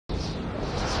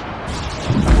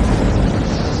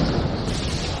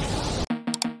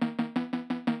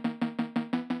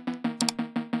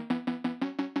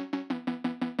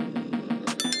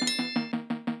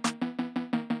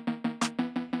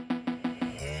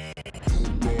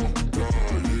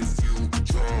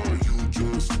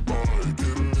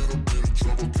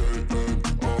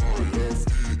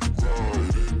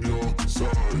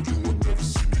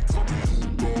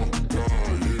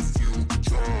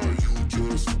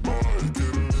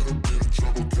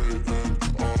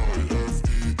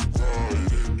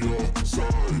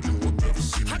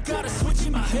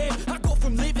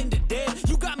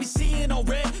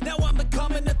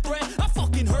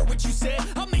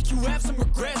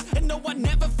and no, I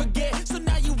never forget. So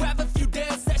now you have a few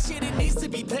debts, that shit it needs to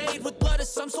be paid with blood or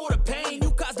some sort of pain.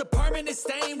 You caused a permanent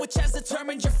stain, which has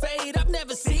determined your fate. I've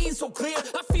never seen so clear,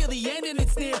 I feel the end and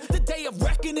it's near. The day of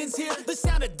reckoning's here, the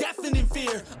sound of deafening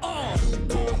fear. You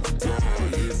gon'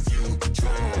 die if you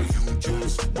try, you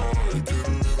just might get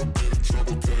a little bit of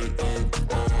trouble,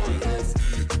 K-N-I-F-E,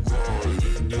 right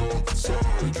in your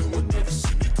side, you will never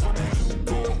see me coming. You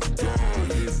gon' die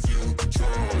if you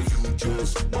try, you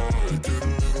just might get a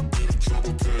little bit of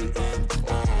trouble,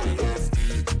 K-N-I-F-E,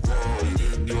 right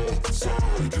in your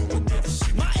side, you will never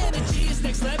see me My coming. energy is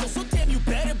next level, so damn you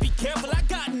better be careful. I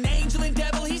got an angel and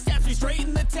devil, he snaps me straight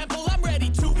in the temple. I'm ready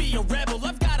to be a rebel,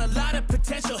 I've got a lot of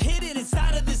potential hidden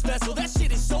inside of this vessel. That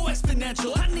shit is so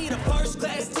exponential. I need a first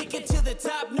class ticket to the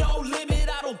top, no limit.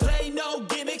 I don't play no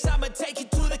gimmicks, I'ma take you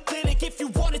to the clinic. If you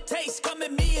want a taste, come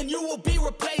at me and you will be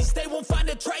replaced. They won't find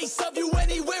a trace of you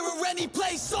anywhere or any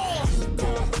place. You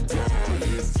gon' die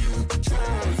if you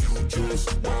try, you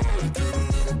just might get a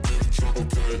little bit of trouble,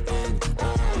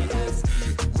 K-N-I-F-E,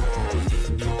 right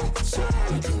in your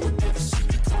side, you will never see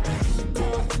me coming. You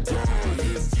gon' die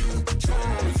if you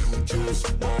try, you just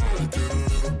might get a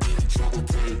little bit of trouble,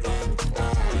 K-N-I-F-E,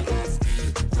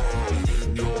 right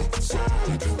in your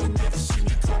side, you will never see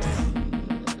me coming.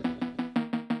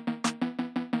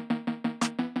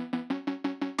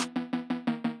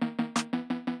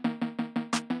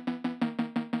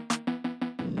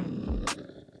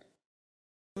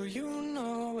 Do you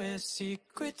know where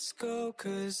secrets go?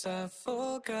 'Cause I've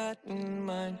forgotten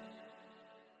mine.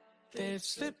 They've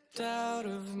slipped out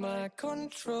of my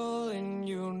control, and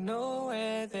you know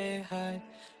where they hide.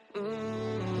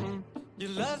 Your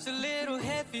love's a little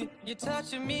heavy, you're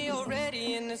touching me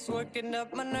already, and it's working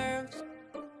up my nerves.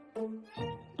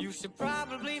 You should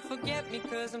probably forget me,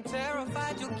 'cause I'm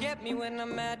terrified you'll get me when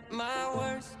I'm at my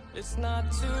worst. It's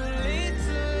not too late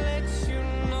to let you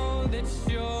know that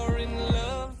you're in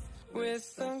love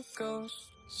with a ghost.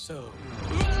 So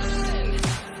run!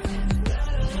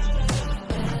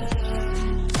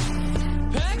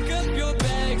 Pack up your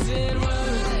bags and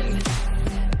run.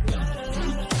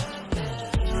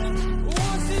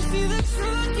 Once you see the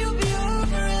truth, you'll be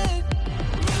over it.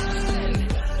 Run!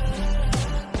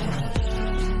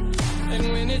 And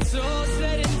when it's all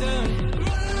said and done,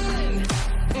 run!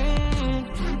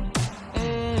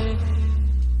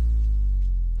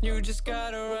 You just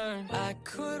gotta run. I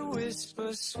could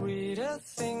whisper sweeter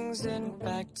things, and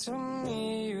back to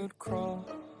me you'd crawl.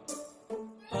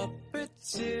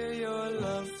 Puppeteer your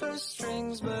love for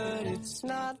strings, but it's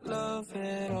not love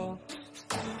at all.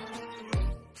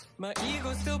 My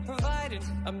ego's still provided,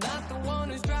 I'm not the one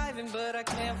who's driving, but I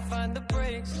can't find the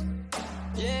brakes.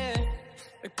 Yeah,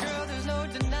 girl, there's no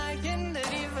denying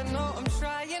that even though I'm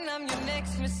trying, I'm your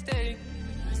next mistake.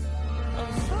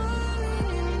 I'm falling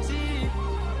in deep,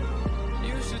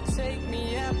 you should take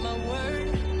me at my word.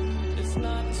 It's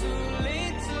not too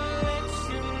late to let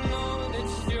you know that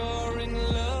you're in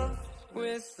love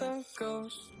with a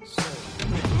ghost. So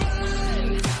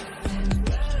run!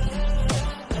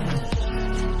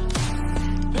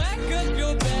 Pack up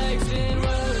your bags and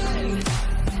run.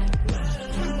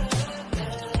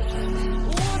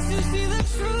 Once you see the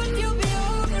truth, you'll be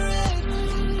over it.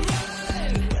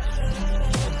 Run!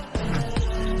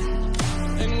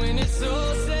 And when it's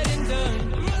all said and done,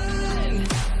 run!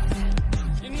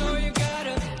 You know you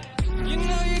gotta, you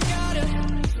know you gotta,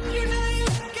 you know you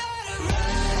gotta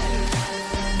run!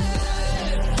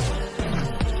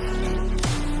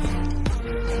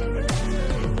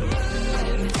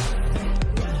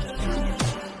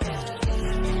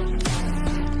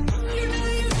 You know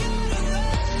you gotta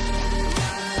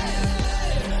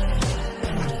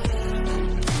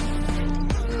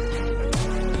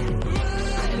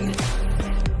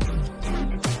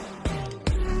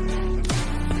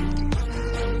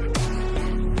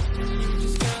You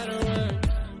just gotta run.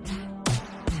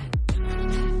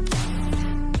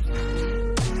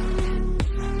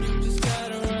 You just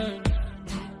gotta run.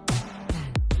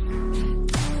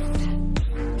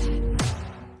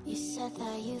 You said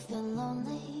that you've been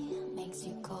lonely, makes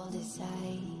you cold as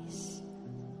ice.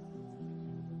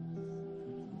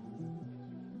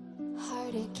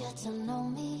 Hard to get to know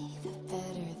me, but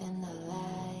better than the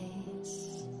lies.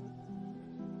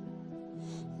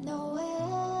 No way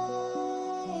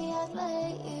I'd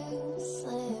let you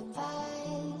slip by.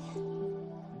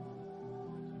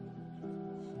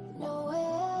 No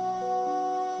way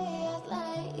I'd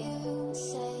let you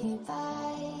say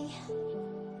bye.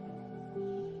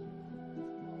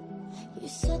 You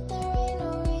said there ain't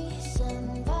no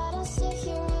reason, but I'll sit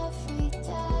here every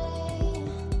day,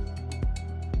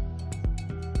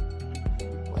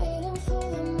 waiting for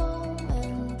the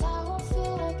moment I won't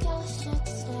feel like I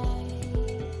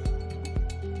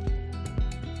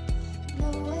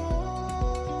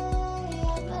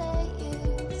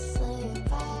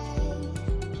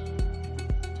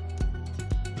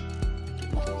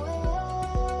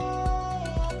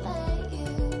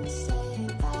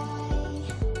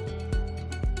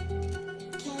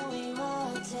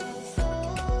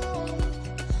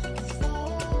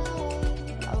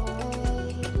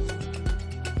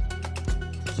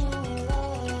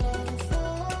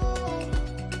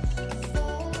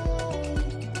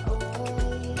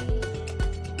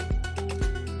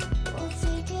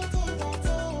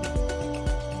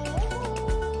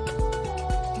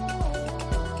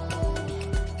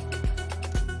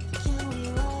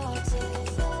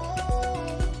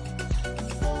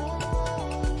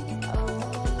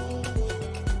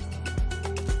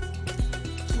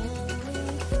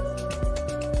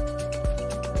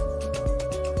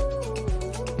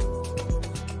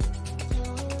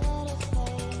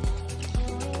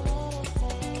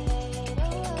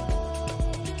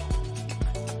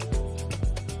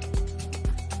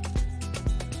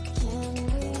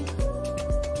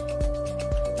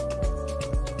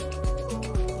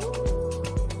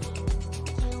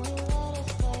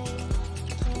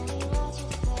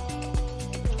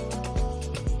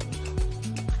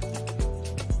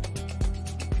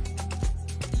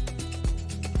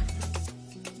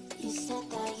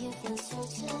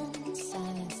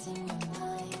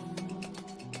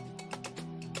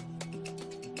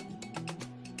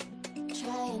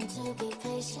to be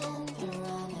patient, but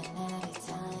running out of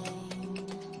time.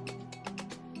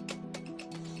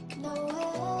 No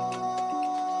way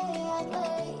I'd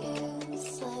let you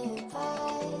slip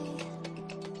by.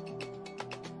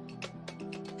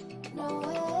 No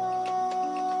way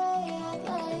I'd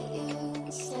let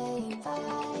you say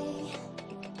bye.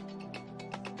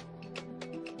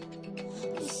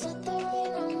 You set the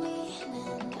rain on me,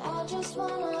 and I just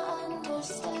wanna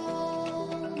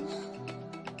understand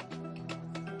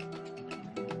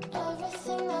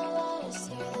everything that led us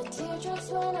here. The teardrops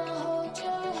when I hold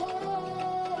your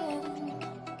hand.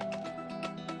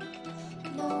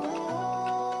 No way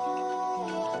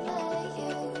I'd let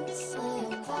you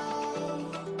slip by.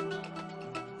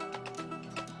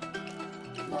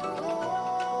 No way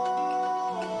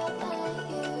I'd let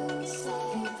you say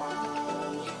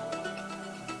bye.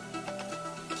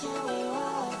 Can we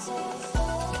watch it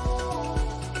fade,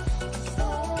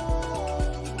 fade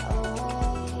away?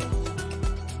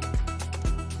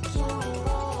 Can we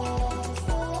let it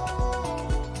fade,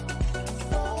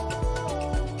 fade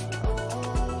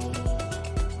away?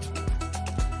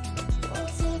 We'll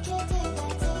take it day by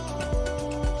day.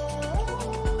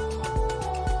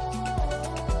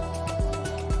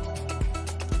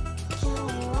 Can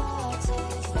we watch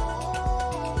it fade, fade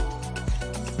away?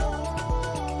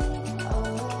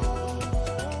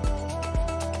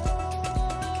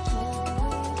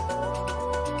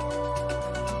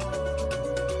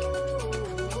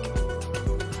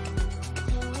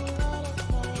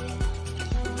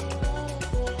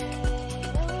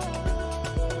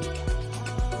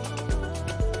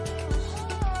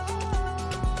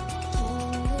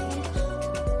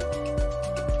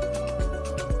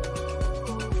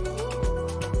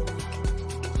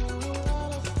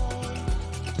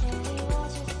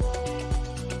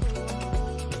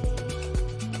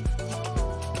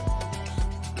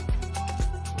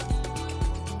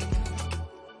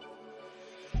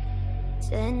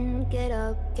 Then get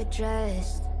up, get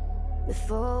dressed,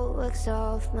 before work's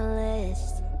off my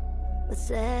list. What's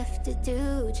left to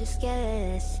do, just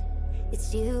guess.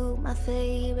 It's you, my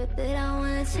favorite, but I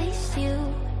wanna taste you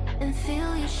and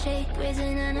feel you shake,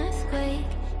 raising an earthquake.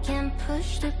 Can't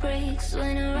push the brakes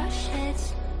when a rush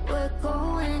hits. We're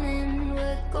going in,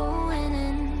 we're going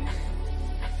in.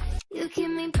 You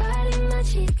keep me biting my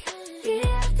cheek, year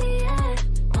after year.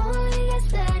 Only gets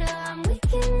better, I'm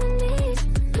weak in the knees.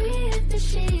 Breathe the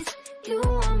sheets, you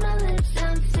on my lips,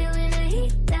 I'm feeling the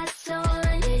heat. That's all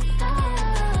I need.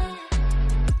 Ah,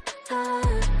 ah,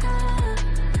 ah,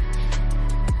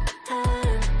 ah,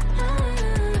 ah,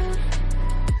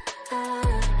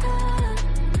 ah, ah.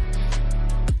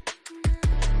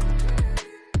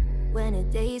 When a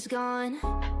day's gone,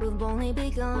 we've only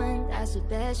begun. That's the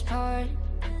best part.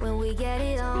 When we get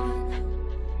it on,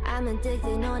 I'm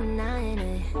addicted, no denying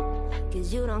it.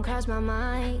 Cause you don't cross my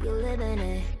mind, you live in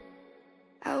it.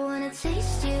 I wanna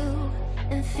taste you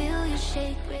and feel you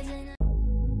shake, raising